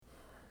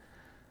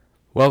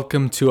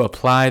Welcome to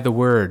Apply the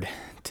Word.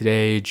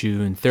 Today,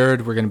 June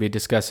 3rd, we're going to be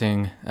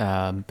discussing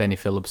Benny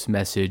Phillips'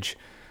 message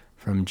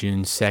from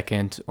June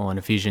 2nd on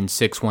Ephesians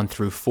 6, 1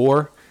 through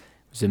 4. It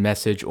was a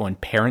message on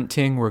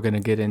parenting. We're going to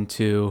get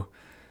into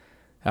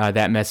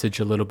that message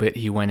a little bit.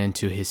 He went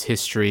into his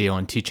history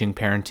on teaching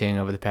parenting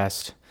over the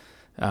past,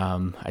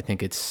 I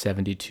think it's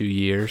 72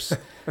 years.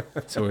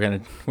 So we're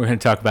going to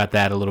talk about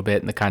that a little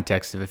bit in the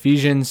context of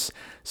Ephesians.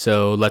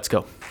 So let's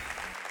go.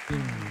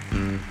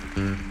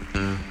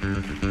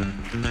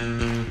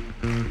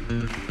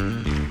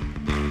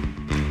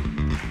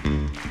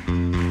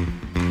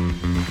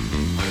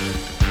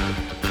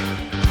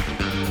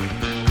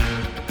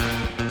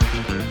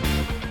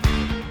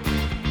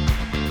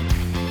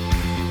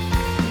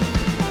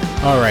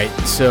 All right,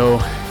 so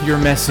your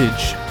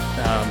message,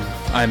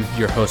 I'm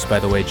your host, by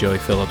the way, Joey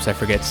Phillips. I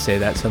forget to say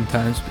that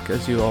sometimes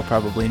because you all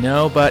probably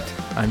know, but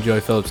I'm Joey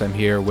Phillips. I'm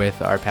here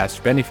with our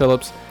pastor, Benny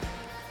Phillips.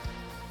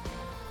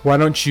 Why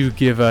don't you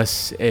give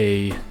us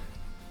a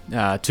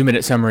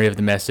 2-minute summary of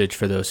the message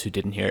for those who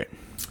didn't hear it?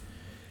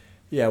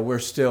 Yeah, we're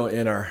still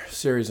in our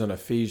series on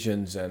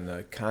Ephesians, and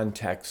the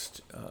context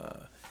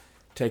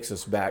takes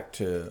us back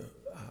to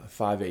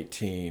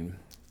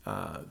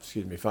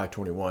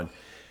 521,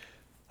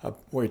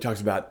 where he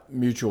talks about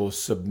mutual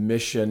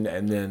submission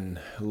and then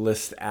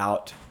lists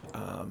out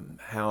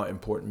how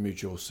important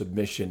mutual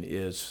submission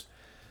is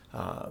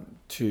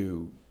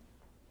to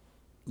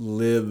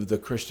live the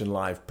Christian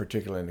life,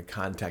 particularly in the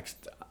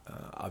context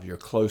of your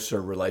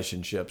closer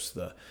relationships,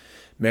 the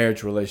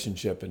marriage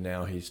relationship, and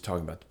now he's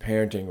talking about the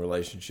parenting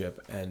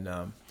relationship. And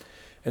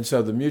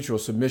so the mutual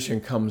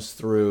submission comes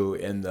through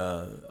in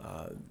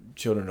the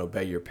children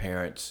obey your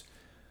parents.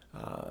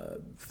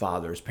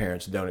 Fathers,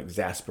 parents, don't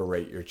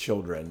exasperate your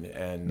children,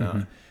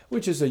 and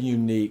which is a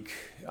unique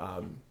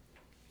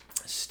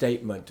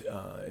statement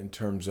in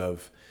terms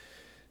of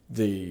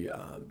the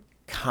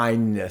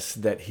kindness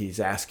that he's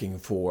asking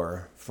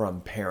for from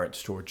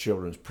parents toward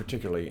children,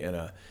 particularly in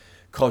a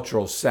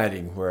cultural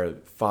setting where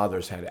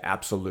fathers had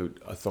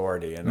absolute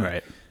authority. And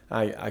right.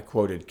 I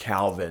quoted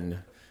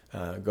Calvin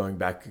going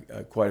back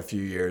quite a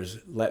few years,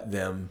 let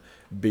them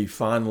be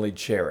fondly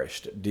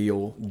cherished,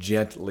 deal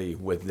gently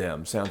with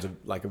them. Sounds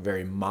like a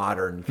very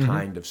modern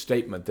kind of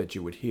statement that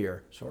you would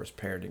hear as far as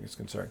parenting is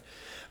concerned.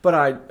 But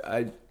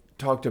I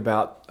talked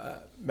about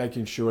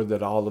making sure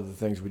that all of the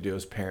things we do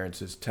as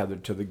parents is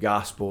tethered to the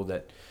gospel,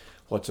 that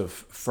what's of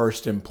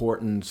first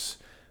importance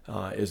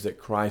is that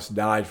Christ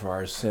died for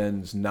our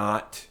sins,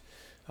 not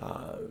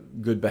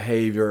good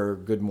behavior,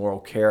 good moral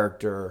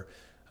character,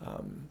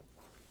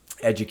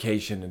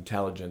 education,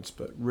 intelligence,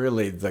 but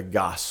really the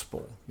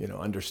gospel,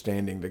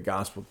 understanding the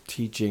gospel,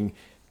 teaching,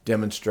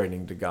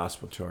 demonstrating the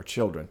gospel to our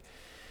children.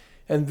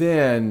 And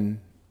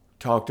then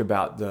talked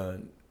about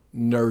the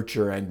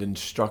nurture and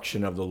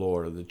instruction of the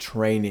Lord, or the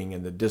training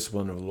and the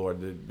discipline of the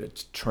Lord.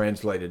 It's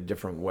translated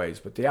different ways,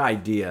 but the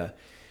idea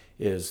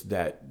is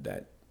that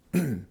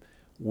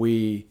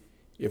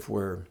if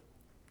we're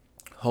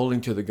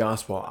holding to the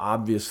gospel,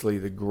 obviously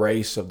the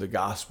grace of the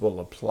gospel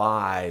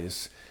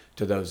applies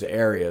to those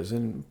areas.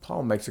 And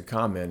Paul makes a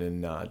comment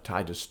in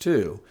Titus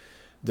 2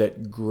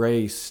 that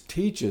grace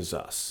teaches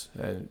us,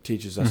 and it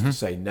teaches us to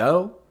say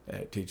no,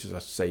 and it teaches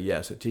us to say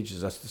yes. It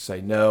teaches us to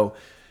say no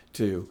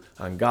to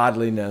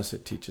ungodliness.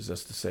 It teaches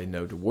us to say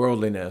no to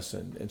worldliness.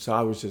 And so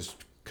I was just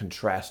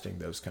contrasting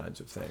those kinds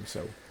of things.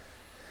 So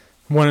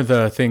one of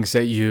the things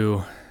that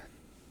you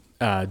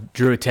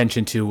drew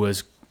attention to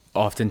was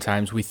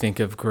oftentimes we think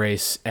of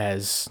grace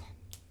as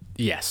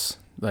yes.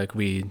 Like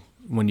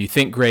when you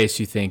think grace,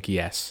 you think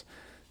yes,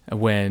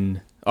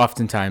 when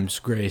oftentimes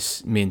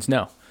grace means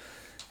no.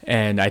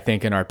 And I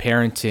think in our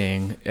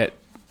parenting,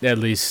 at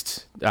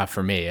least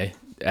for me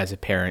as a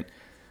parent,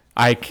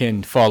 I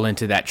can fall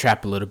into that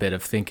trap a little bit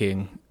of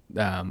thinking,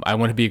 I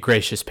want to be a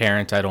gracious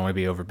parent. I don't want to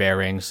be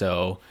overbearing,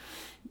 so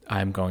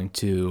I'm going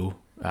to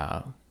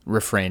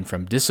refrain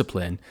from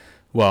discipline.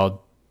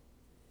 Well,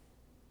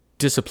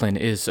 discipline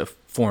is a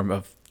form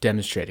of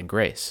demonstrating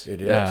grace.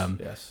 It is,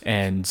 yes.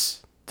 And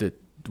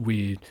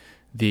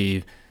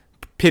the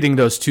pitting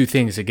those two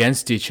things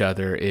against each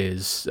other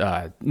is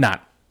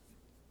not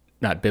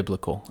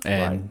biblical.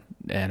 And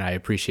right. And I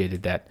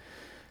appreciated that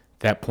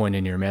point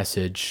in your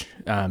message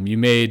you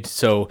made.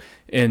 So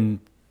in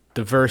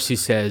the verse, he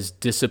says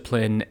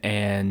discipline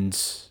and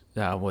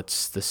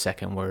what's the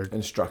second word?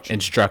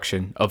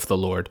 Instruction of the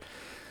Lord.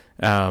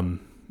 And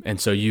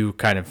so you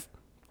kind of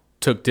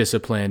took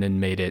discipline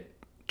and made it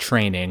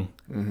training,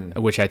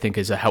 which I think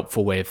is a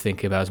helpful way of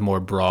thinking about it, is more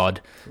broad.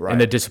 Right. And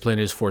the discipline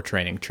is for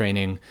training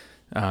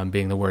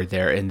being the word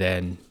there, and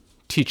then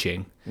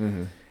teaching.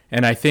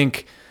 And I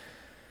think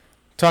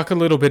talk a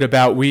little bit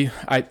about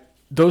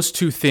those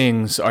two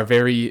things are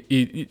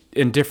very,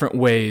 in different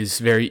ways,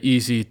 very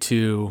easy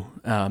to,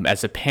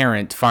 as a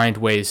parent, find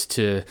ways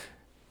to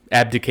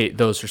abdicate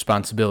those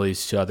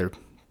responsibilities to other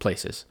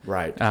places.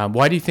 Right.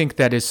 Why do you think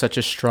that is such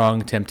a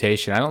strong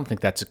temptation? I don't think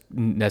that's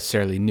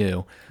necessarily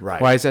new.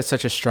 Right. Why is that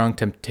such a strong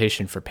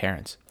temptation for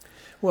parents?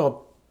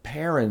 Well,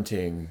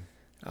 parenting,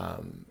 I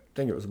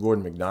think it was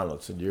Gordon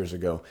MacDonald said years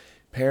ago,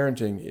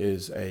 parenting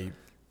is a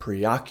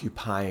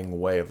preoccupying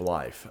way of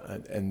life,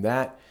 and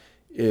that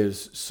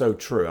is so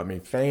true. I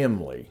mean,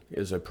 family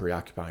is a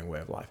preoccupying way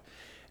of life,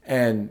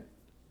 and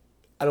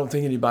I don't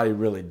think anybody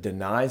really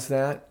denies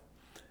that,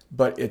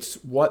 but it's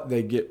what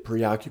they get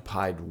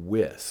preoccupied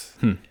with.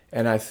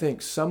 And I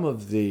think some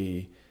of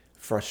the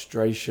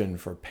frustration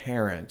for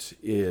parents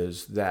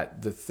is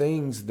that the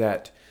things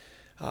that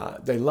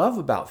they love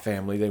about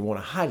family, they want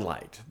to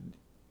highlight.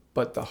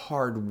 But the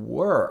hard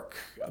work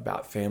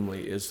about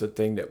family is the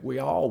thing that we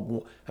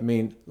all, I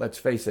mean, let's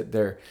face it,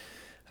 there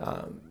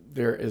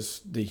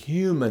is the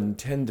human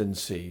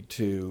tendency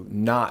to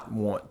not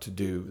want to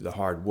do the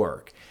hard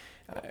work.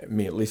 I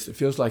mean, at least it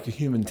feels like a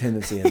human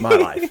tendency in my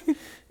life.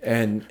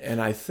 And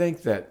I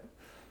think that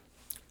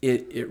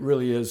it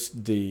really is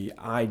the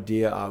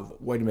idea of,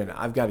 wait a minute,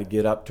 I've got to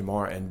get up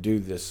tomorrow and do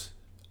this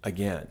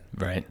again.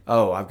 Right.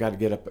 Oh, I've got to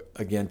get up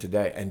again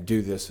today and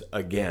do this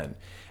again.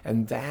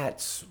 And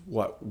that's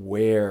what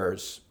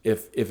wears,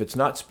 if it's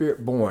not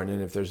spirit born, and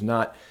if there's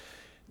not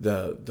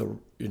you're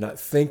not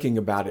thinking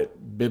about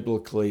it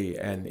biblically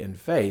and in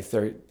faith,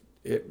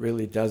 it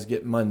really does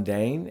get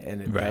mundane,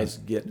 and it does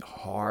get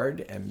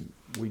hard, and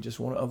we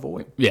just want to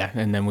avoid. Yeah,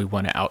 and then we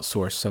want to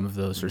outsource some of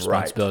those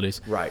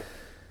responsibilities. Right.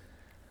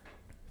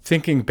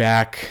 Thinking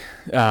back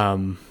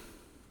to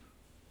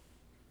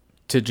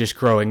just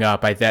growing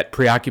up, that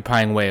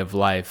preoccupying way of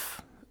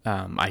life,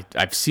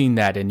 I've seen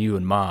that in you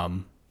and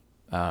Mom.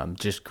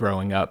 Just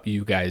growing up,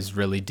 you guys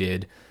really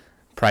did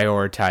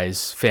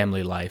prioritize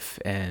family life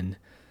and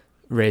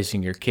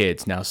raising your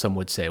kids. Now, some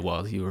would say,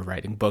 well, you were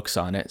writing books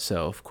on it,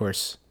 so of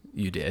course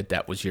you did.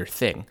 That was your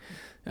thing.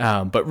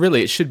 But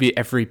really, it should be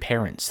every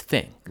parent's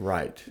thing.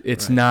 Right.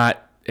 It's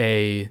not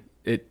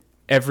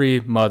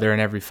every mother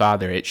and every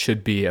father, it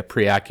should be a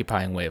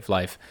preoccupying way of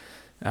life.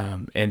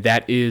 And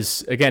that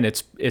is, again,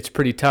 it's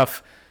pretty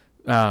tough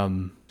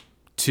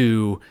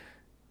to,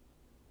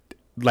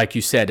 like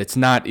you said, it's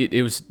not,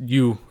 it was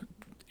you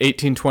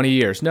 18, 20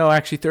 years. No,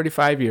 actually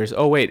 35 years.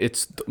 Oh, wait,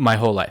 it's my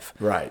whole life.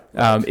 Right.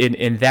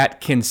 And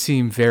that can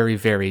seem very,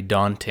 very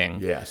daunting.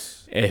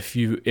 Yes. If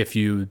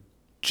you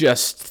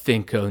just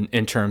think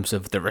in terms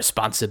of the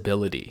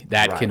responsibility,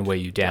 that can weigh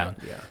you down.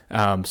 Right.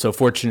 Yeah. So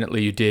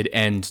fortunately, you did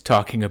end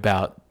talking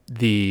about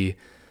the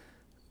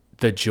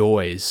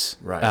joys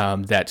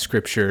that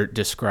Scripture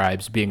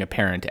describes being a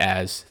parent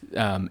as,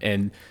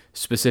 and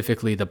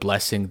specifically the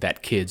blessing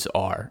that kids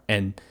are,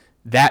 and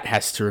that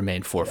has to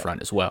remain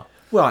forefront as well.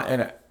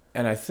 Well,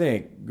 and I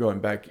think, going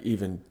back,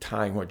 even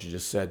tying what you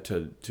just said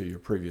to your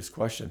previous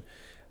question,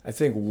 I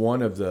think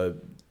one of the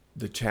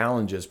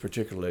challenges,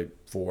 particularly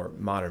for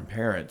modern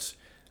parents,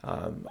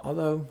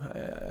 although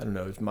I don't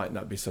know, it might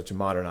not be such a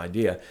modern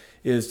idea,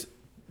 is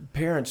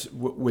parents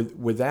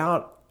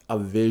without a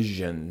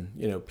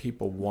vision,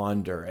 people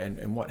wander,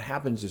 and what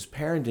happens is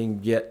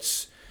parenting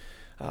gets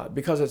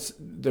because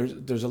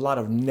there's a lot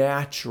of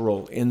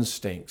natural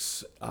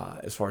instincts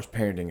as far as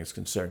parenting is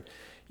concerned.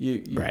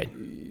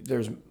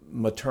 There's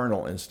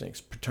maternal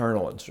instincts,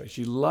 paternal instincts.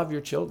 You love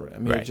your children. I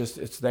mean,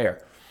 it's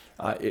there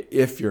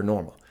if you're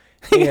normal.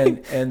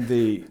 And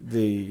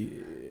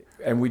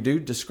we do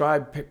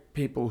describe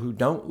people who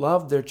don't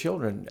love their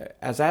children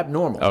as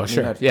abnormal. Oh,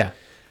 sure, yeah.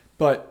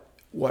 But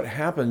what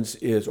happens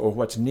is, or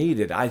what's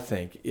needed, I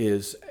think,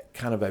 is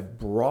kind of a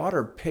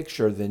broader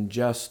picture than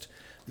just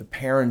the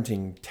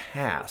parenting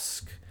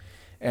task,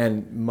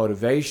 and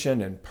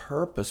motivation and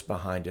purpose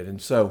behind it.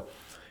 And so,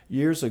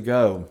 years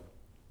ago,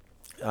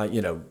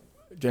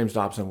 James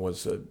Dobson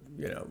was,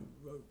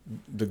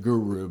 the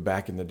guru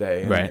back in the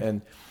day,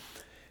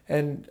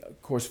 and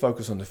of course,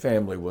 Focus on the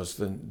Family was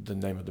the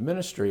name of the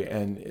ministry.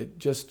 And it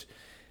just,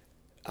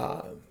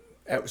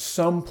 at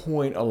some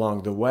point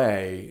along the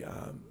way,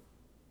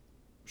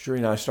 Sheree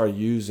and I started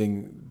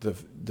using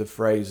the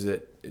phrase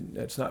that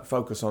it's not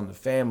focus on the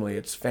family,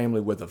 it's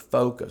family with a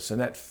focus. And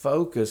that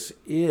focus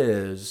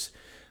is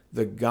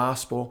the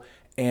gospel.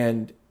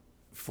 And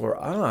for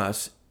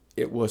us,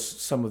 it was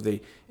some of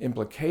the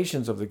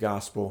implications of the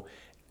gospel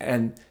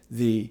and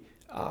the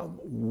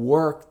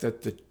work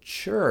that the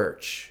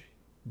church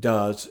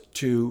does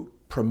to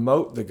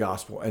promote the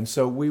gospel. And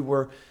so we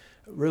were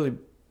really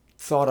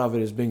thought of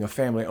it as being a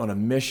family on a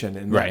mission,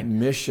 and that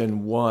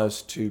mission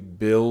was to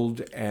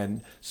build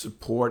and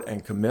support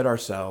and commit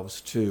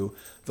ourselves to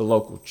the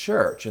local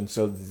church. And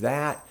so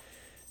that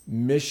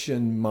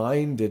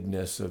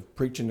mission-mindedness of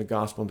preaching the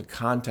gospel in the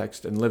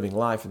context and living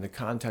life in the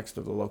context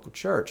of the local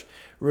church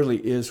really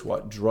is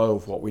what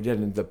drove what we did.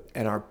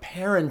 And our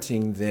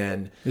parenting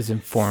then is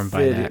informed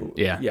by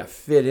that.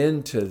 Fit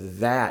into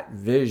that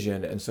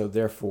vision. And so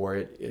therefore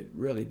it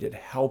really did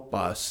help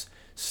us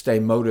stay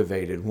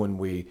motivated when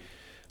we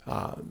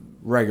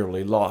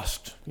regularly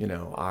lost,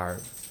 our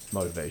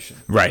motivation.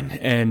 Right.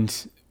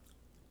 And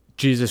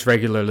Jesus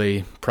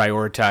regularly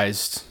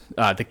prioritized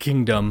the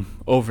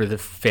kingdom over the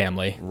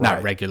family. Right.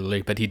 Not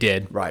regularly, but he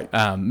did. Right.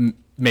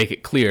 Make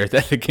it clear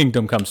that the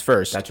kingdom comes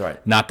first. That's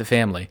right. Not the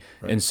family.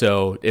 Right. And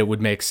so it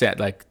would make sense,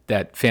 like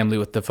that family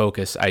with the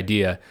focus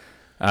idea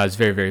is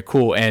very, very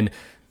cool. And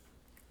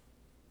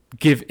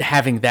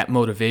having that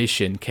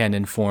motivation can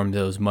inform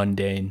those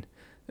mundane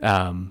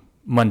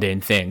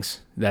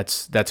things.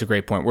 That's a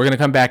great point. We're going to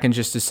come back in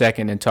just a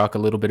second and talk a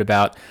little bit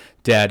about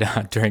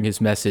Dad during his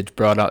message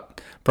brought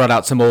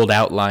out some old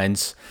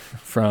outlines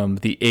from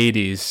the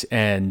 80s,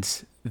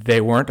 and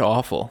they weren't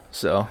awful.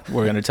 So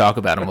we're going to talk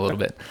about them a little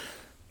bit.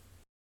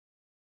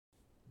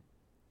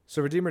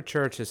 So Redeemer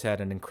Church has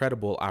had an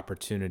incredible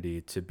opportunity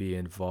to be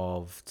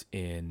involved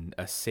in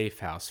a safe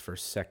house for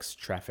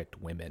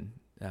sex-trafficked women.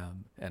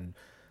 And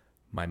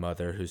my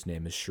mother, whose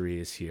name is Cherie,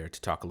 is here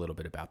to talk a little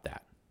bit about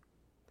that.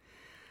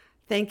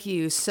 Thank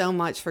you so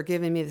much for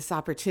giving me this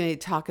opportunity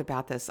to talk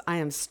about this. I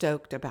am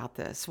stoked about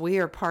this. We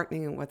are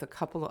partnering with a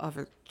couple of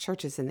other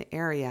churches in the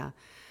area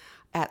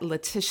at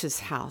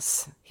Letitia's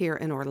house here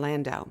in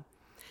Orlando.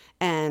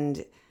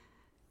 And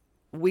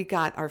we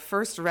got our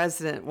first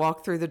resident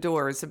walk through the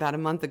doors about a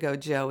month ago,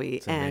 Joey.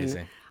 It's amazing.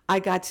 And I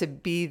got to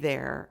be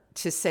there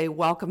to say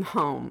welcome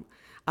home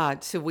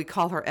we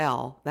call her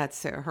Elle.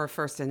 That's her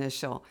first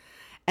initial.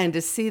 And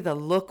to see the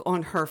look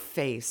on her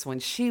face when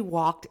she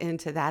walked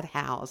into that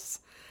house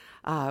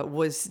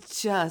was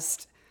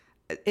just,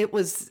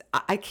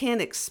 I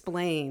can't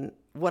explain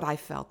what I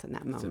felt in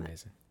that moment.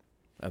 It's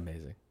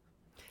amazing.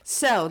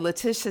 So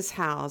Letitia's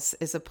house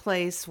is a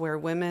place where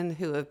women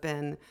who have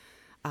been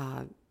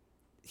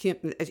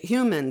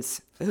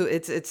humans, who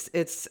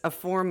it's a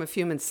form of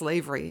human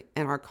slavery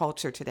in our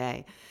culture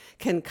today,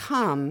 can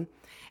come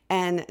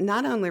and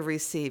not only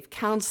receive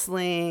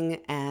counseling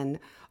and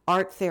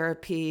art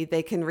therapy,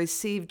 they can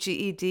receive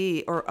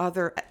GED or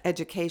other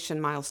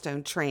education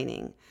milestone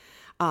training.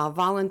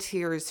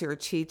 Volunteers who are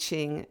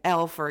teaching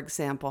Elle, for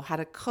example, how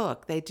to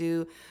cook. They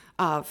do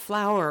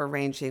flower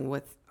arranging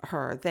with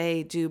her.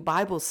 They do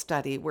Bible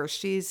study where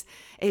she's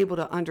able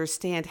to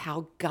understand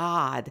how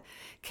God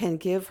can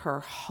give her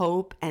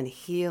hope and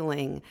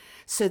healing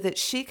so that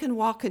she can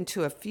walk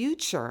into a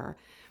future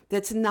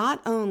that's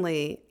not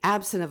only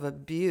absent of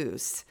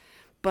abuse,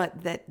 but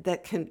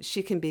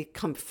she can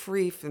become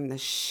free from the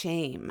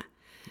shame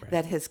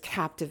that has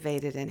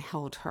captivated and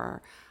held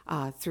her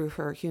through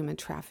her human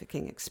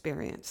trafficking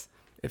experience.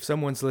 If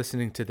someone's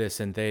listening to this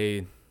and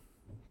they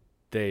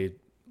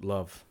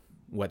love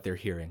what they're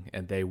hearing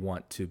and they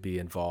want to be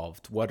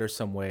involved, what are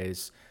some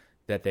ways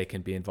that they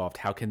can be involved?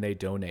 How can they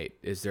donate?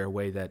 Is there a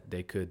way that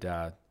they could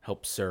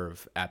help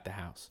serve at the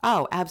house?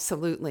 Oh,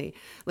 absolutely.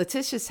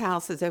 Letitia's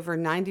house is over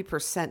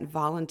 90%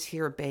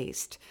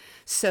 volunteer-based.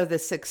 So the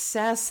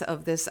success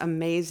of this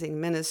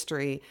amazing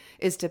ministry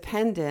is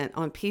dependent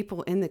on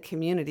people in the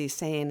community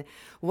saying,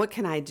 what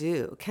can I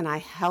do? Can I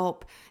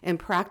help in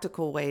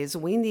practical ways?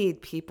 We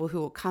need people who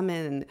will come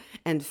in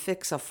and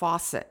fix a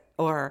faucet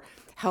or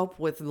help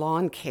with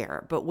lawn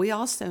care, but we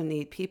also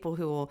need people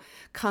who will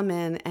come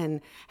in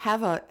and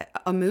have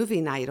a movie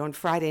night on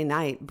Friday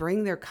night,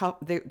 bring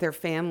their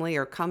family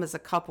or come as a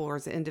couple or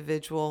as an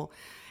individual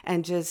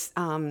and just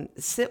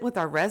sit with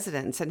our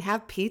residents and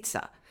have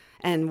pizza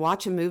and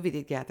watch a movie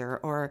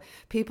together, or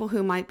people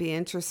who might be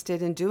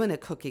interested in doing a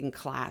cooking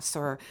class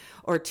or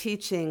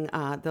teaching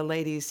the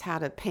ladies how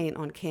to paint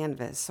on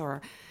canvas,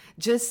 or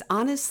just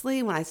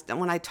honestly,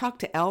 when I talked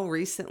to Elle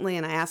recently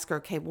and I asked her,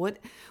 okay,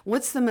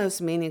 what's the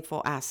most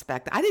meaningful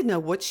aspect? I didn't know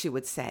what she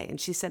would say.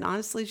 And she said,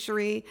 honestly,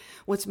 Cherie,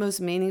 what's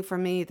most meaningful for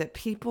me, that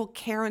people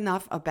care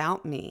enough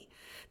about me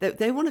that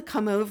they want to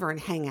come over and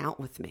hang out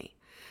with me.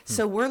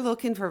 So we're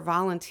looking for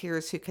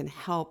volunteers who can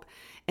help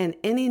in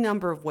any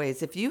number of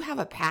ways. If you have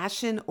a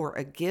passion or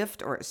a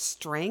gift or a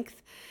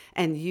strength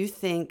and you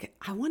think,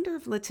 I wonder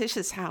if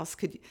Letitia's house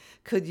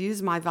could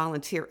use my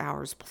volunteer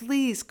hours,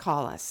 please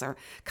call us or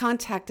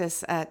contact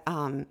us at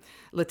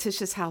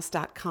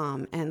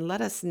letitiashouse.com and let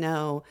us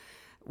know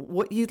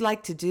what you'd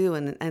like to do.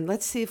 And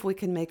let's see if we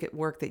can make it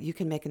work, that you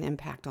can make an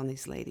impact on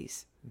these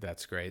ladies.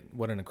 That's great.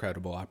 What an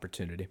incredible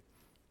opportunity.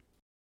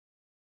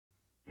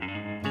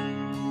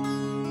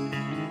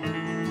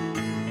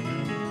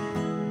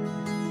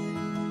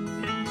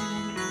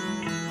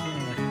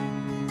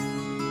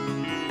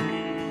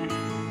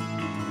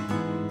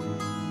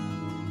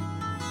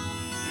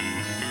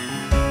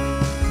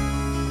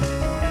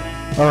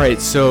 All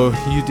right, so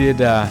you did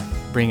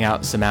bring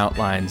out some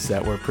outlines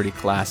that were pretty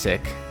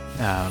classic.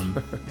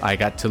 I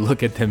got to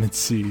look at them and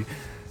see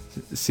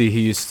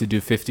he used to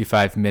do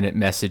 55-minute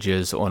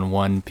messages on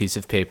one piece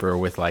of paper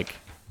with like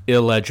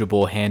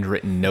illegible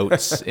handwritten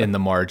notes in the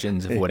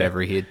margins of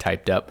whatever he had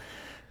typed up,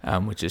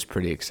 which is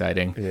pretty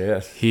exciting.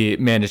 Yes. He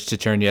managed to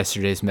turn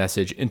yesterday's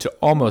message into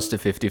almost a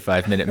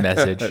 55-minute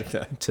message.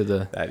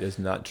 That is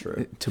not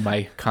true. To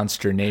my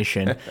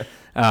consternation.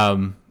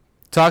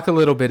 Talk a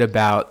little bit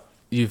about,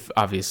 you've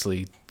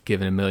obviously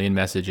given a million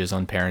messages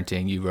on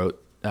parenting. You wrote,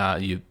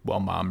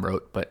 Mom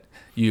wrote, but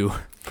you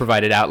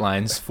provided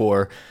outlines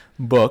for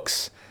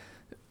books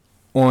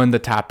on the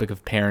topic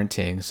of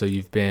parenting. So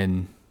you've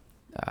been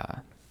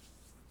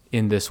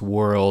in this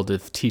world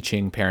of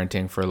teaching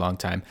parenting for a long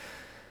time.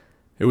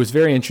 It was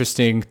very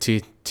interesting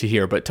to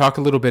hear, but talk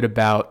a little bit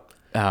about.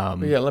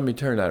 Let me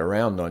turn that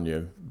around on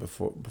you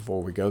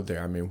before we go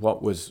there. I mean,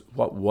 what was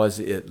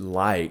it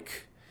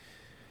like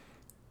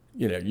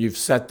you've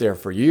sat there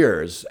for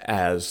years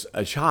as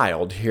a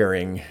child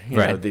hearing,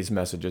 Right. these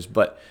messages,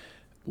 but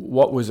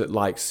what was it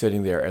like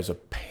sitting there as a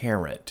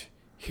parent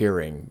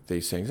hearing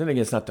these things? And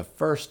again, it's not the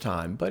first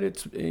time, but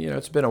it's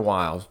been a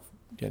while,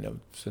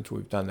 since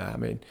we've done that. I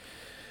mean,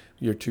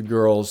 your two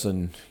girls,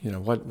 and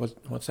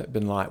what's that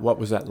been like? What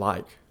was that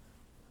like?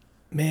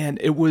 Man,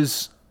 it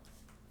was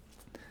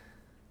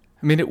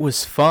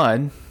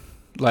fun.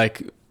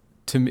 Like,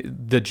 to me,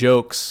 the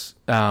jokes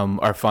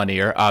are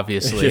funnier,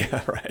 obviously.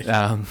 Yeah,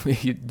 right.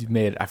 You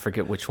made, I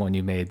forget which one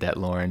you made that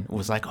Lauren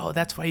was like, oh,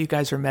 that's why you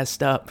guys are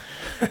messed up.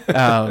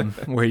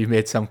 Where you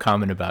made some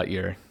comment about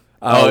your,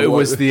 it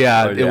was the,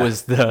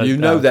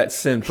 that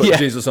sin put Yeah.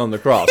 Jesus on the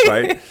cross,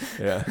 right?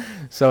 Yeah.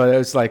 so it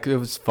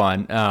was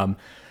fun.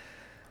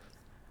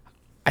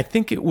 I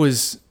think it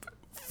was,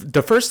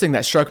 the first thing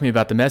that struck me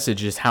about the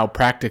message is how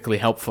practically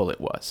helpful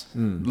it was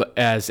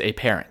as a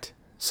parent.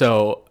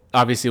 So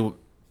obviously,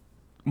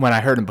 when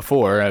I heard him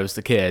before, I was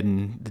the kid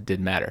and it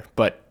didn't matter.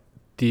 But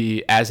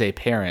as a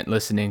parent,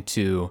 listening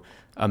to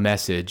a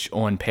message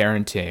on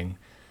parenting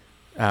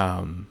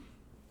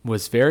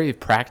was very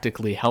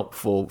practically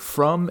helpful,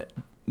 from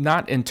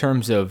not in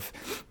terms of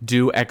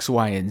do X,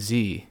 Y, and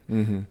Z,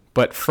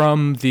 but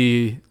from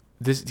here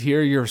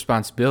are your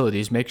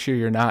responsibilities. Make sure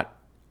you're not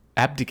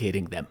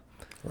abdicating them.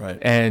 Right.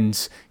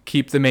 And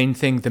keep the main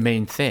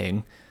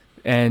thing,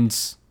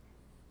 and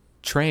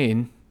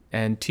train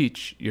and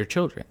teach your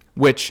children,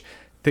 which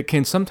that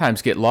can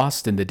sometimes get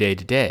lost in the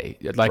day-to-day.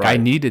 Like, I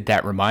Right. needed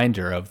that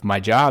reminder of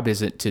my job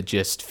isn't to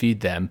just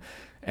feed them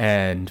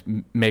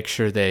and make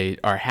sure they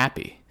are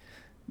happy.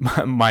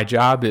 My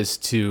job is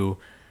to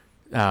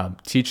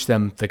teach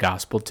them the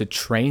gospel, to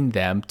train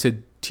them,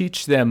 to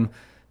teach them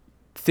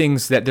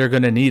things that they're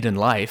going to need in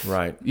life,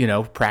 Right.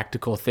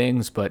 Practical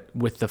things, but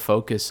with the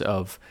focus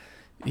of,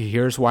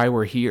 here's why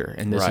we're here,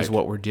 and this is Right.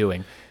 what we're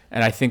doing.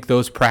 And I think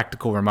those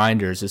practical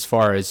reminders, as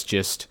far as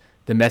just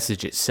the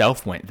message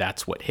itself went,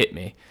 that's what hit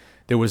me.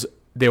 There was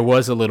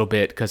a little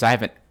bit, because you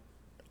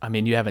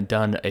haven't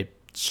done a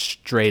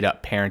straight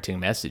up parenting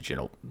message in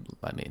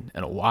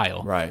a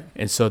while. Right.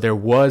 And so there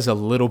was a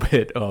little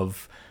bit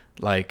of,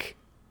 like,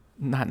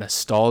 not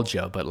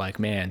nostalgia, but like,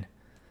 man,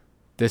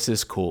 this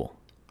is cool.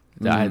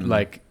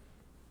 Like,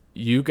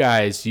 you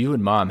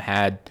and Mom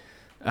had,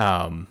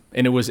 and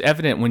it was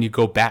evident when you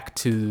go back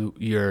to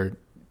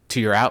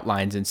your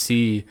outlines and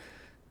see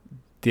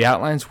the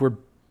outlines were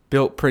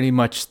built pretty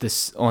much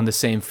on the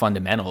same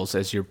fundamentals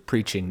as you're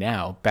preaching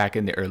now, back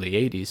in the early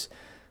 80s.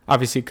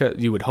 Obviously,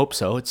 you would hope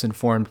so. It's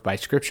informed by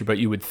Scripture, but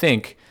you would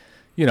think,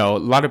 a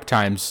lot of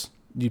times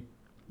you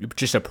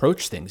just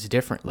approach things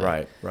differently.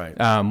 Right. Right.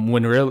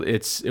 When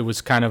it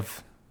was kind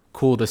of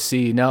cool to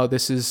see. No,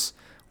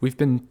 we've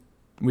been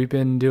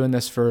doing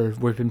this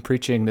we've been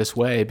preaching this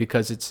way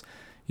because it's,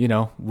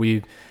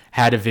 we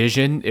had a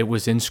vision. It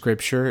was in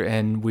Scripture,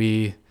 and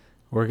we're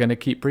going to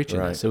keep preaching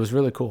Right. this. It was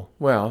really cool.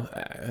 Well,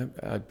 I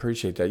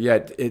appreciate that. Yeah,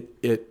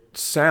 it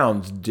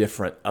sounds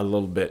different a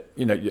little bit.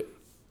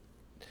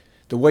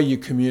 The way you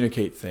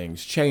communicate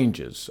things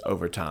changes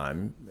over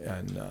time,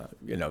 and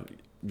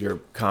your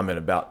comment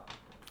about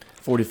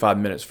 45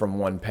 minutes from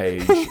one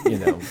page,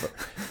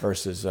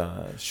 versus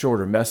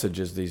shorter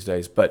messages these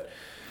days. But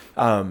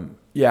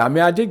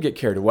I did get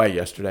carried away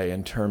yesterday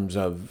in terms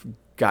of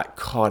got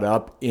caught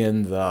up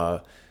in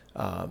the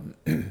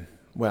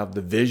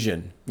the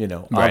vision,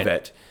 of Right.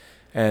 it.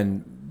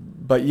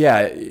 But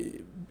yeah,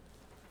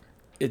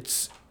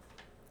 if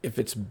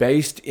it's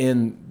based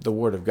in the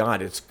Word of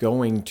God, it's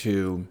going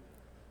to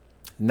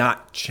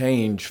not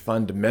change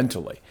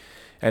fundamentally.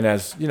 And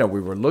as we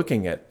were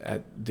looking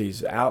at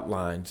these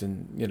outlines,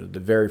 and the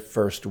very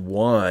first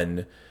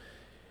one,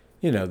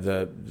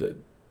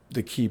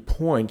 the key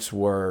points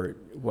were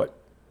what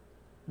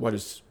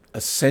is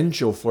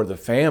essential for the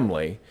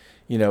family,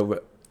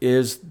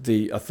 is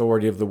the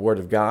authority of the Word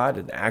of God,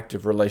 an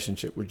active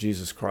relationship with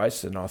Jesus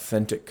Christ, an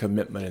authentic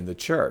commitment in the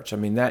church.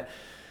 That's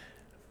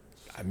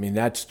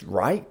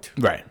right.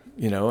 Right.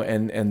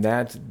 And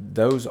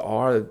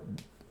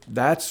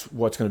that's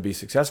what's going to be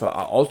successful.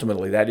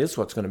 Ultimately, that is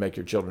what's going to make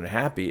your children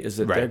happy, is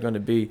that Right. they're going to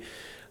be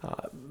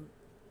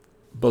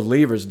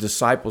believers,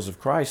 disciples of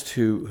Christ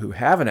who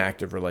have an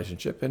active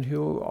relationship and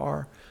who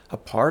are a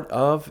part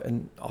of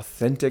and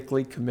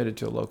authentically committed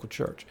to a local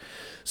church.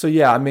 So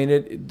yeah,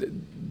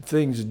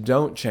 things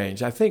don't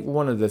change. I think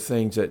one of the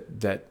things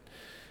that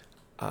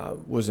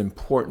was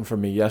important for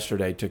me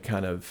yesterday to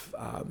kind of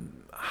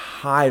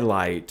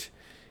highlight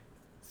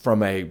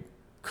from a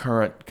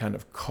current kind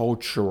of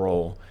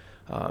cultural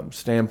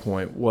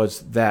standpoint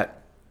was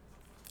that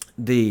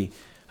the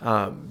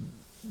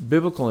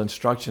biblical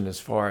instruction as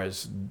far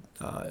as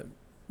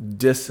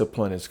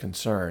discipline is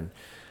concerned,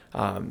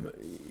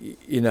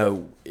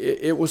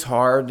 it was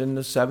hard in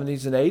the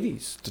 70s and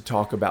 80s to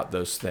talk about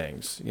those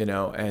things,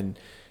 and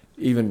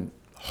even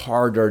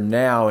harder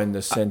now in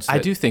the sense that I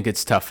do think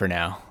it's tougher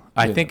now.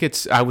 I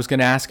was going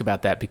to ask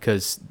about that,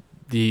 because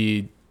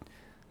the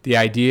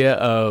idea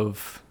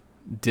of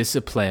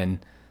discipline,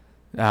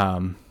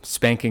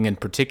 spanking in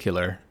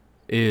particular,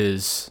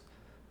 is,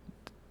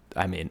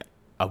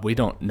 we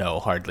don't know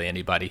hardly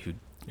anybody who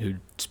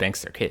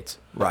spanks their kids.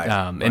 Right.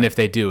 And if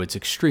they do, it's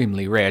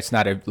extremely rare. It's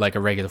not like a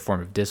regular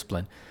form of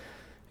discipline.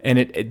 And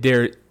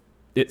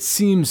it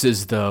seems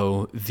as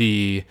though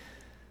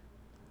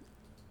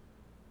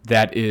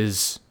that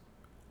is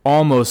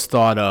almost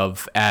thought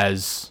of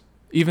as,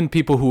 even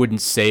people who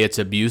wouldn't say it's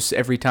abuse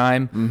every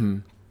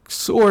time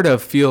sort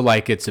of feel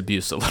like it's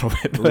abuse a little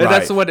bit.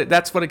 Right.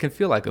 That's what it can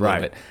feel like a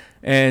little bit.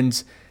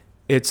 And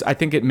I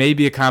think it may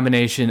be a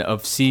combination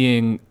of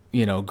seeing,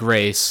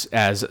 grace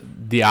as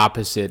the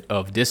opposite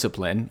of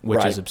discipline,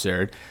 which is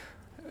absurd.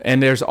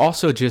 And there's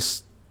also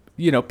just,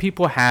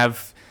 people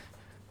have,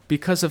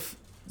 because of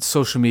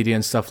social media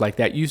and stuff like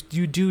that, you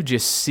do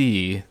just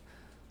see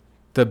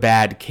the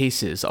bad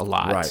cases a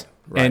lot. Right.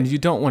 And you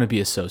don't want to be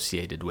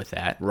associated with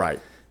that. Right.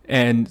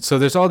 And so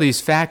there's all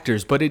these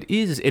factors, but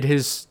it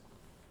has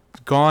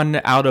gone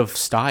out of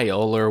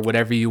style, or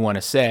whatever you want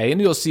to say. And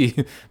you'll see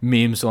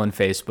memes on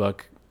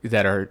Facebook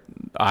that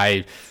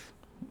I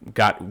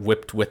got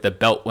whipped with a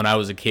belt when I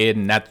was a kid,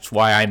 and that's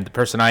why I'm the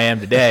person I am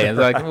today. And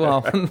it's like,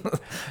 well,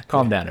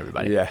 calm down,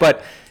 everybody. Yeah.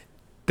 But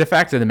the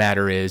fact of the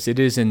matter is, it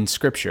is in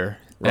Scripture,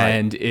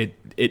 and it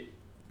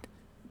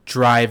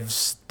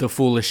drives the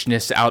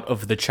foolishness out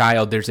of the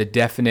child. There's a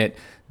definite,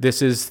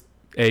 this is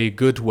a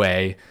good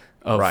way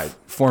of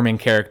forming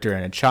character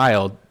in a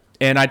child.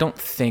 And I don't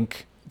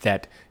think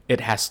that it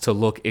has to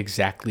look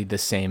exactly the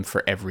same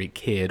for every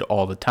kid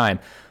all the time.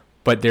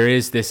 But there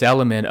is this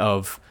element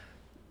of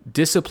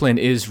discipline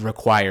is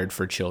required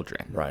for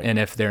children. Right. And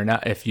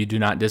if you do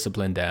not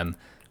discipline them,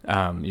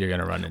 you're going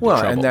to run into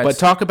trouble. And but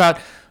talk about,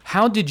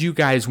 how did you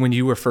guys, when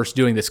you were first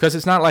doing this, because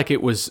it's not like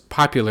it was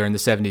popular in the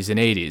 70s and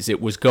 80s,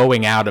 it was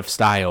going out of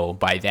style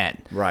by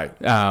then. Right.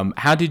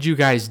 How did you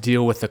guys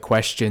deal with the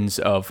questions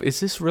of, is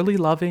this really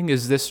loving?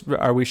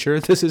 Are we sure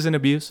this isn't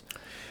abuse?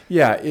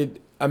 Yeah,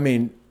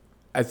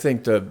 I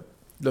think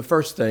the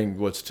first thing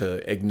was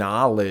to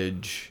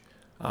acknowledge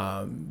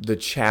the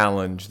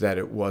challenge that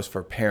it was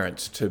for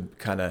parents to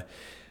kind of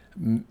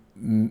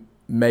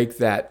make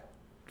that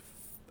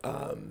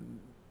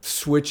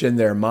switch in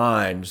their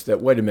minds that,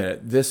 wait a minute,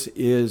 this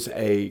is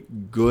a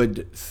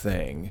good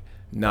thing,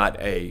 not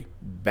a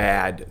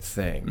bad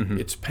thing. Mm-hmm.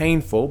 It's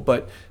painful,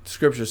 but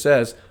Scripture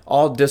says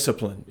all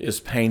discipline is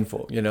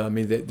painful. The I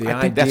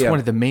idea, think that's one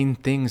of the main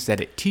things that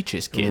it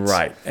teaches kids.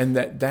 right? And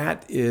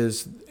that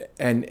is,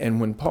 and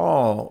when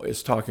Paul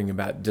is talking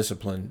about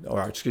discipline,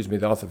 or excuse me,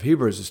 the author of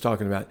Hebrews is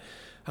talking about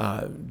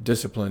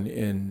discipline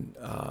in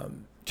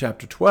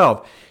chapter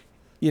 12.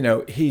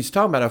 He's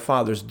talking about a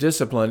father's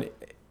discipline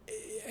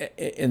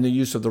in the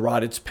use of the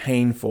rod. It's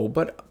painful,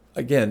 but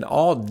again,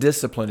 all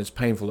discipline is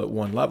painful at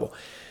one level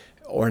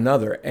or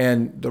another.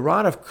 And the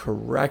rod of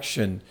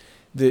correction,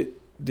 the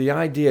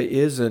idea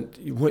isn't,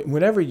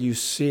 whenever you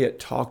see it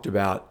talked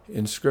about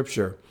in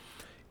Scripture,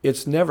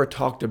 it's never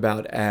talked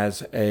about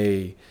as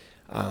a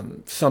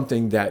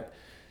something that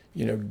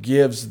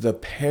gives the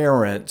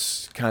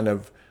parents kind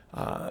of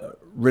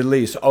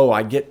release. Oh,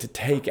 I get to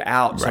take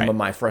out some of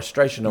my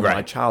frustration on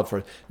my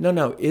child.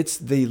 No, it's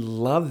the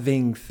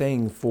loving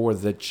thing for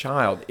the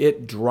child.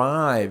 It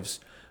drives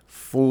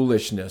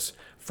foolishness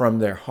from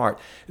their heart.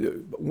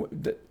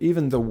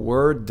 Even the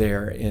word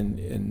there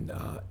in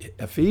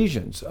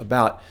Ephesians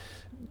about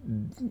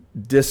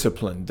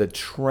discipline, the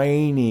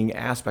training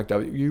aspect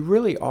of it, you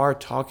really are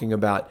talking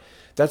about,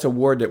 that's a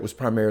word that was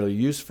primarily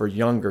used for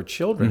younger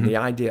children. Mm-hmm. The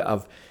idea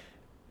of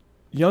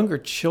younger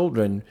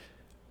children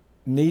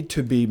need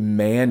to be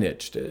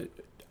managed.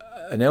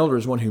 An elder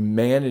is one who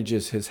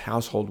manages his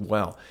household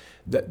well.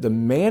 The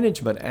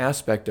management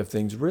aspect of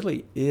things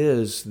really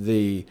is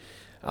the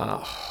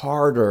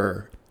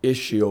harder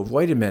issue of,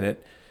 wait a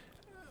minute,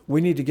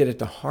 we need to get at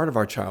the heart of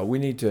our child. We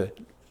need to,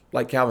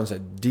 like Calvin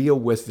said, deal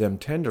with them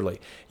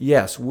tenderly.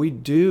 Yes, we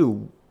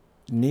do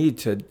need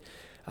to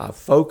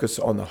focus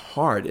on the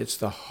heart. It's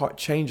the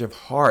change of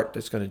heart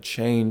that's going to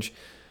change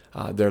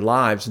their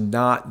lives,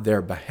 not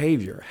their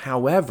behavior.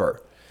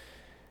 However,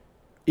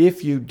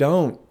 if you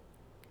don't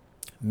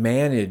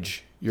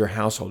manage your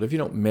household, if you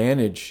don't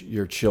manage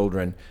your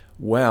children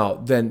well,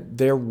 then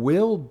there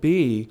will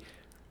be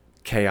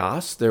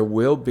chaos, there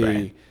will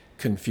be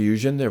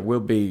confusion, there will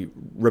be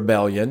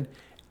rebellion,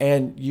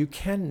 and you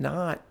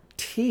cannot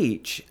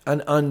teach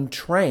an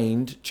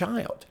untrained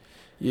child.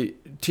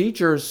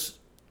 Teachers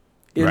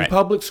in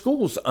public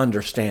schools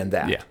understand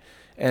that. Yeah.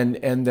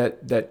 And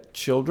that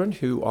children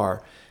who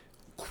are,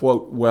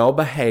 quote,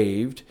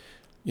 well-behaved,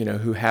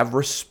 who have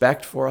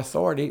respect for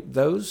authority,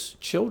 those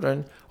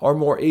children are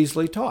more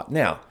easily taught.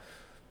 Now,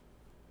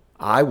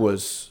 I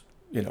was,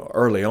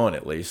 early on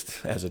at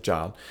least as a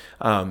child,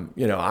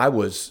 I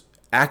was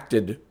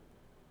acted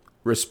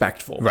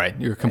respectful. Right,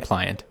 you're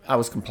compliant. I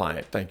was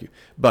compliant, thank you.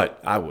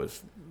 But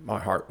my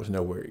heart was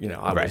nowhere,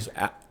 I was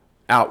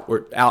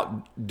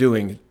out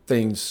doing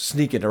things,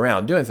 sneaking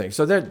around, doing things.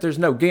 So there's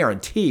no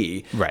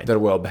guarantee that a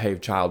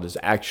well-behaved child is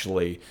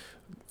actually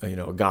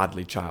a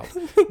godly child.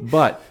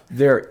 But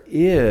there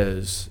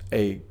is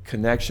a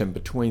connection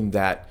between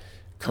that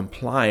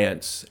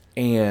compliance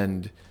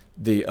and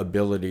the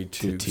ability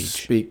to teach.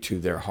 speak to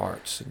their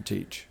hearts and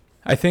teach.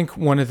 I think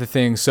one of the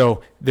things,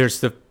 so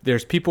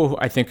there's people who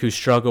I think who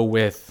struggle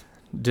with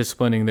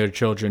disciplining their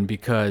children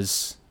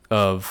because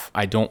of,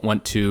 I don't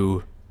want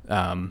to,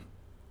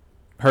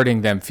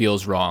 hurting them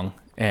feels wrong,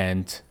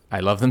 and I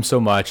love them so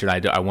much, and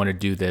I want to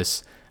do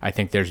this. I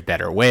think there's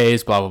better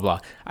ways, blah, blah, blah.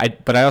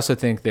 But I also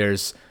think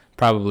there's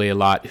probably a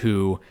lot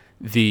who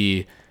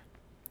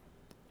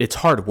it's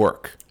hard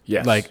work.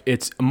 Yes. Like,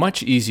 it's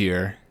much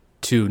easier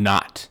to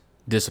not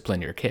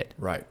discipline your kid.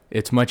 Right.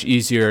 It's much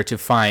easier to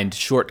find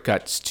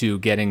shortcuts to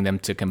getting them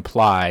to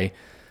comply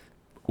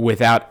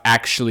without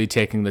actually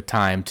taking the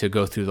time to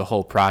go through the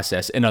whole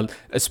process. And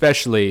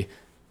especially,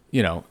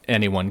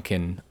 anyone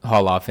can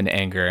haul off in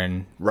anger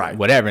and Right.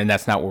 whatever, and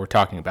that's not what we're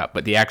talking about.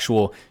 But the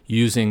actual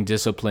using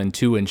discipline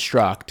to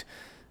instruct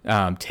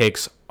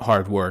takes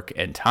hard work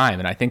and time.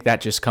 And I think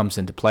that just comes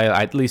into play,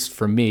 at least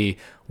for me,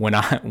 when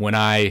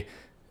I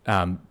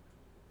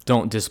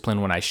don't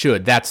discipline when I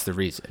should. That's the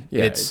reason.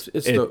 Yeah,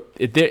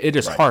 it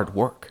is right. hard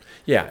work.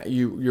 Yeah,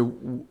 you're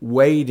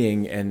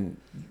waiting and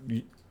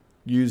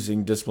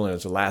using discipline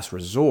as a last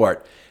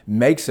resort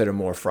makes it a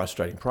more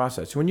frustrating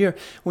process. When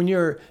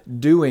you're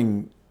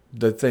doing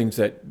the things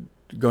that,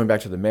 going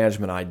back to the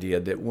management idea,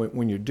 that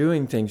when you're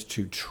doing things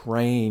to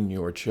train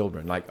your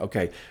children, like,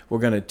 okay, we're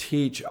going to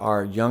teach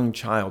our young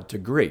child to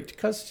greet,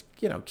 because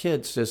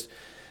kids just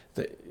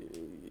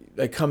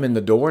they come in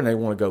the door and they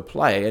want to go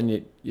play,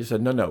 and you said,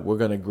 no, we're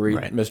going to greet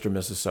Right. Mr. and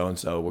Mrs.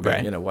 So-and-so. We're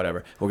going Right. to,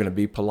 whatever. We're going to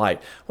be polite.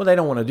 Well, they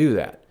don't want to do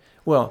that.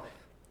 Well,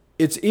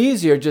 it's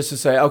easier just to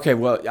say, okay,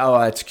 well, oh,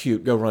 that's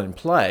cute. Go run and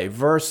play,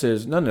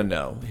 versus,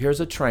 no. Here's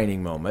a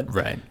training moment.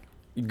 Right.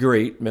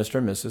 Greet Mr.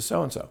 and Mrs.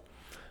 So-and-so.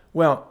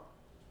 Well,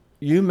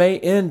 you may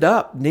end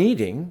up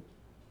needing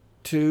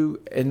to,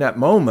 in that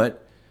moment,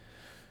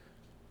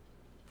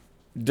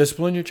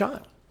 discipline your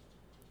child.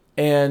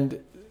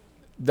 And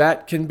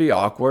that can be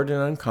awkward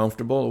and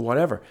uncomfortable or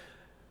whatever.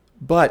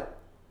 But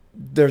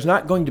there's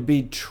not going to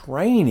be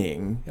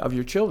training of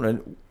your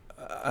children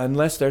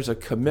unless there's a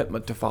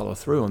commitment to follow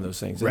through on those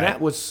things. And Right.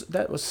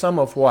 that was some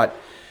of what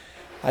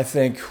I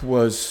think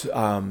was,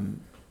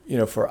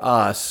 for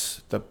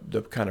us,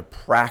 the kind of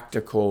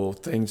practical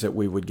things that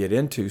we would get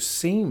into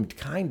seemed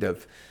kind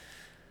of,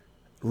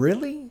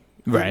 really?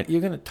 Right. You're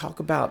going to talk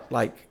about,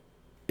 like,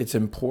 it's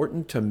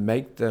important to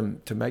make a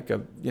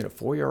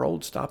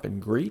 4-year-old stop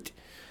and greet?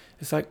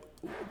 It's like,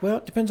 well,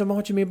 it depends on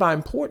what you mean by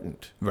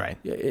important. Right.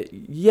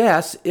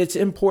 Yes, it's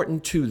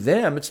important to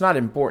them. It's not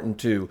important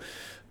to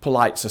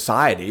polite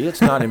society. It's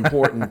not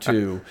important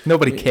to...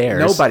 Nobody cares.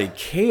 Nobody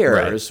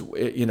cares,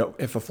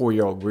 if a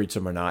 4-year-old greets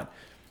them or not.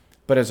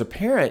 But as a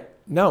parent,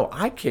 no,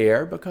 I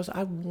care, because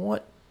I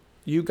want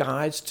you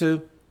guys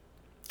to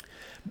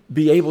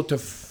be able to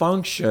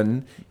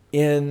function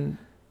in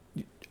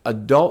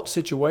adult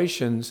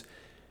situations,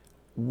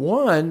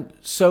 one,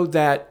 so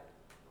that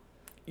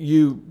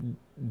you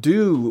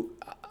do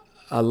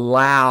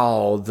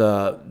allow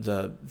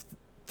the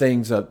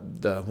things of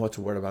what's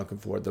the word I'm looking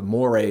for? The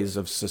mores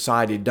of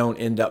society don't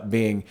end up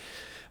being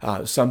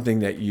something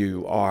that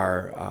you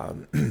are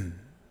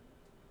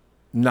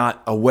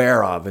not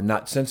aware of and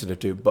not sensitive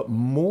to. But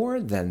more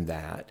than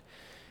that,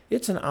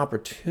 it's an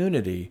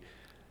opportunity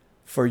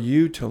for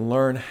you to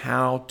learn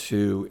how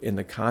to, in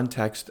the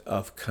context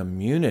of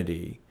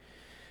community,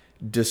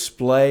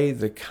 display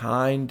the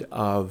kind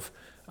of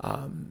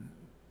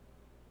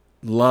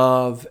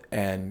love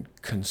and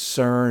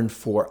concern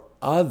for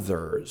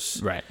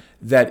others Right.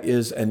 that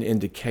is an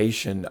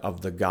indication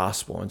of the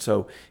gospel. And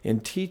so in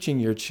teaching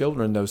your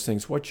children those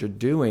things, what you're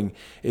doing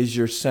is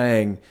you're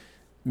saying,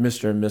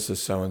 Mr. and Mrs.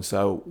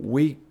 So-and-so,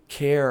 we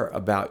care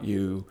about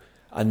you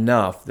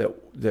enough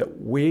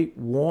that we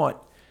want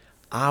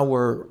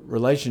our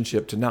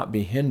relationship to not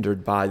be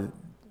hindered by,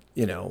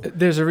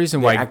 There's a reason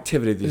the why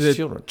activity of these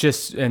children.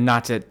 Just, and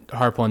not to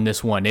harp on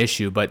this one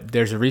issue, but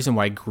there's a reason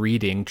why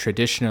greeting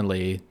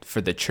traditionally for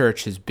the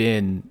church has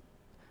been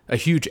a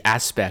huge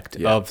aspect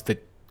of the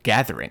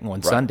gathering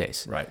on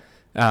Sundays. Right.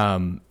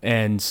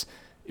 And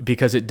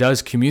because it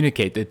does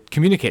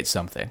communicate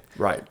something.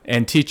 Right.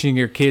 And teaching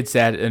your kids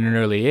that at an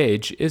early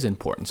age is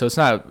important. So it's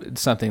not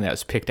something that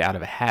was picked out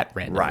of a hat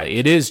randomly. Right.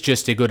 It is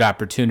just a good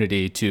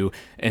opportunity to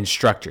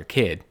instruct your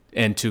kid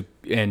and to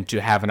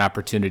have an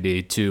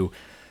opportunity to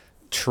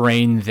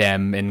train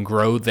them and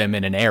grow them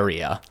in an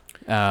area.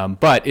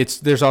 But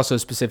there's also a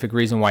specific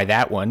reason why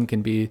that one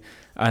can be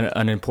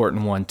an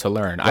important one to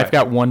learn. Right. I've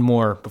got one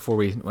more before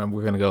we're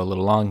going to go a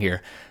little long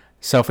here.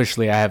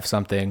 Selfishly, I have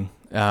something.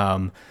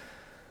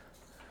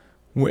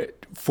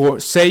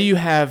 Say you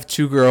have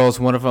two girls,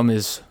 one of them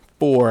is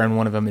 4 and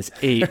one of them is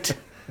 8.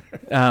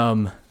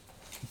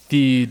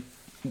 The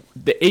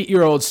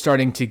 8-year-old's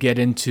starting to get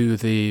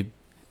into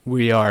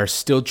we are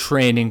still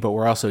training, but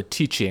we're also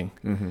teaching.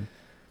 Mm-hmm.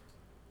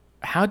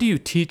 How do you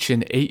teach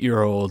an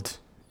 8-year-old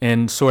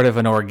in sort of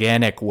an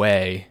organic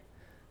way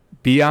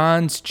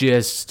beyond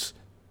just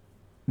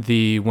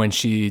when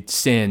she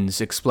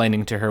sins,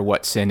 explaining to her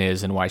what sin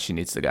is and why she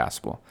needs the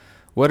gospel?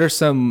 What are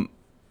some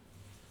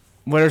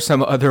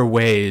other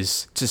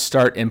ways to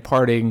start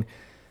imparting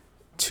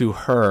to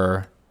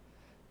her,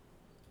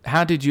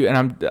 how did you,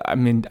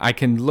 and I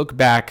can look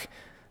back,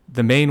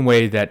 the main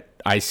way that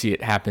I see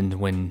it happened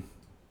when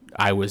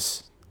I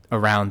was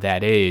around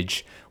that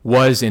age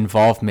was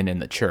involvement in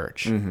the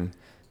church.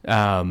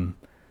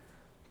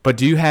 But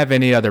do you have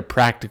any other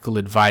practical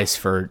advice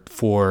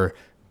for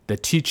the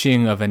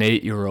teaching of an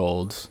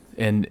 8-year-old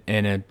in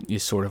a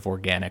sort of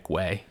organic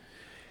way?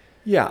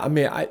 Yeah, I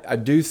mean, I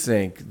do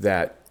think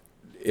that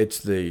it's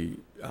the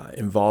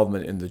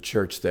involvement in the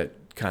church that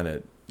kind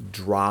of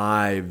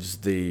drives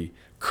the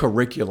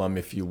curriculum,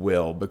 if you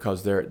will,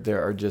 because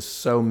there are just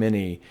so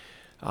many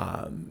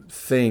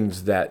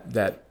things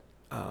that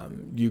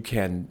you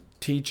can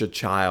teach a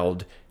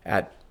child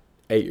at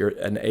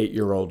an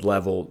 8-year-old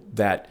level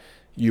that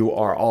you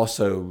are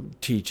also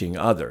teaching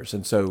others.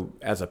 And so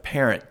as a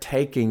parent,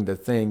 taking the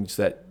things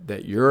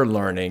that you're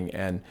learning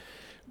and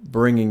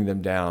bringing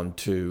them down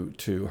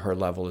to her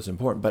level is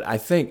important. But I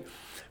think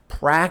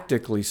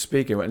practically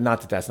speaking, not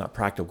that that's not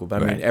practical,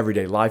 but I mean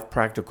everyday life,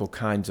 practical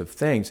kinds of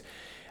things,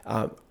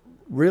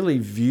 really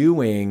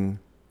viewing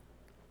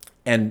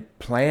and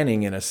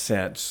planning, in a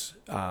sense,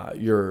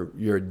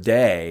 your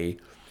day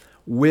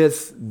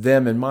with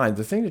them in mind.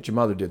 The thing that your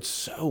mother did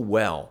so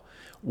well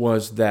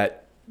was that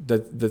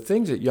the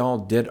things that y'all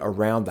did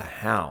around the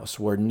house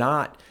were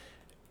not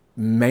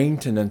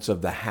maintenance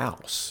of the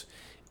house.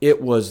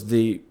 It was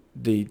the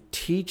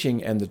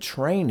teaching and the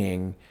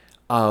training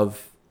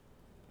of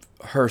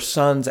her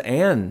sons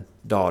and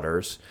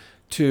daughters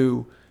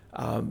to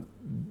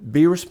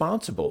be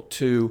responsible,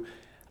 to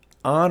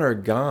honor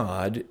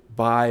God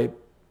by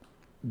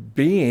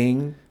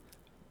being,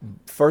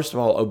 first of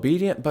all,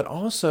 obedient, but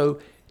also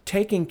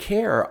taking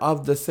care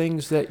of the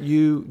things that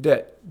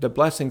the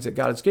blessings that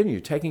God has given you,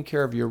 taking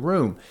care of your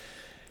room.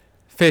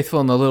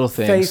 Faithful in the little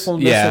things.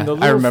 Faithfulness in the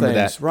little I remember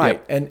things. that.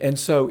 Right. Yep. And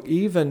so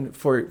even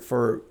for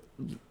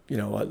a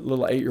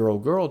little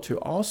 8-year-old girl to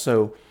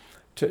also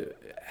to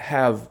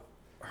have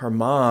her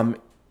mom,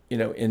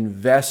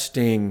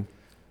 investing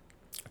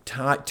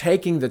time,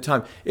 taking the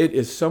time. It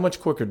is so much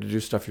quicker to do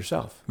stuff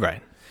yourself.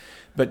 Right.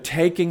 But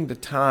taking the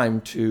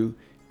time to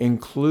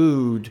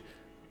include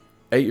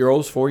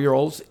 8-year-olds,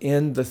 4-year-olds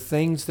in the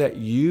things that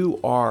you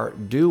are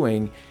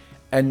doing,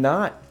 and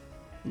not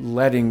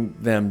letting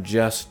them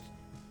just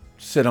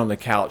sit on the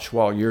couch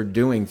while you're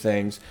doing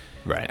things.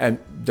 Right. And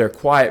they're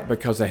quiet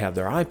because they have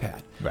their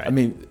iPad. Right. I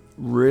mean,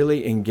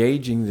 really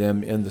engaging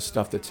them in the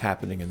stuff that's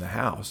happening in the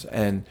house.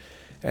 And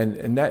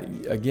that,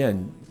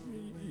 again,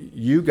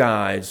 you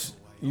guys,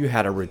 you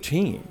had a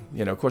routine.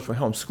 Of course, we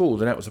homeschooled,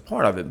 and that was a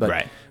part of it. But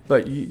right.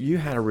 But you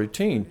had a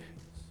routine.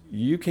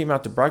 You came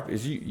out to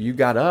breakfast. You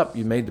got up,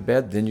 you made the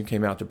bed, then you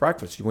came out to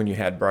breakfast. When you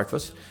had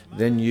breakfast,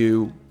 then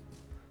you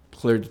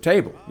cleared the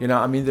table.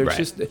 There's right.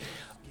 just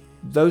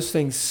those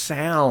things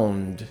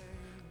sound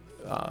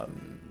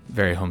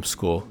very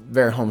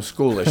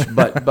homeschoolish,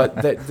 but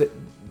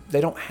they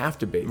don't have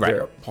to be. Right.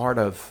 They're part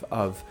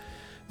of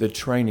the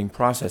training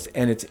process,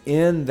 and it's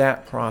in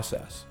that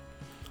process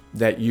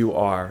that you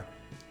are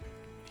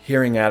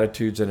hearing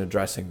attitudes and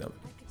addressing them.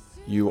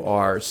 You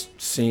are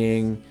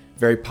seeing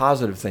very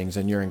positive things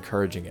and you're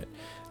encouraging it.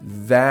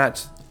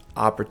 That's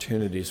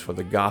opportunities for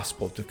the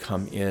gospel to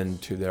come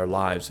into their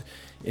lives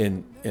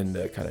in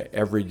the kind of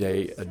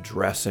everyday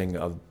addressing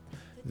of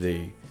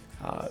the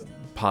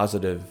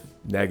positive,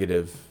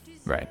 negative,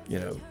 right.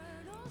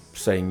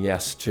 Saying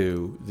yes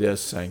to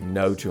this, saying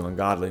no to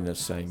ungodliness,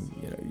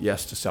 saying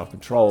yes to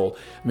self-control.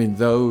 I mean,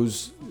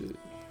 those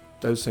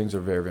things are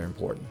very, very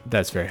important.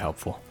 That's very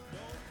helpful.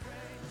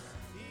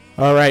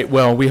 All right.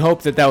 Well, we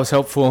hope that was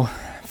helpful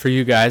for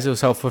you guys. It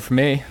was helpful for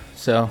me.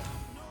 So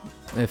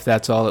if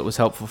that's all it was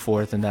helpful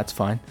for, then that's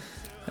fine.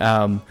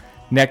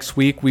 Next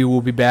week, we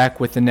will be back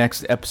with the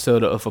next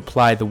episode of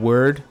Apply the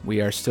Word.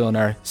 We are still in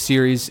our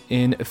series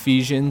in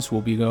Ephesians.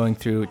 We'll be going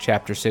through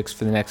chapter 6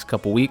 for the next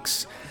couple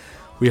weeks.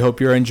 We hope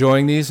you're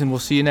enjoying these, and we'll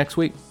see you next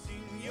week.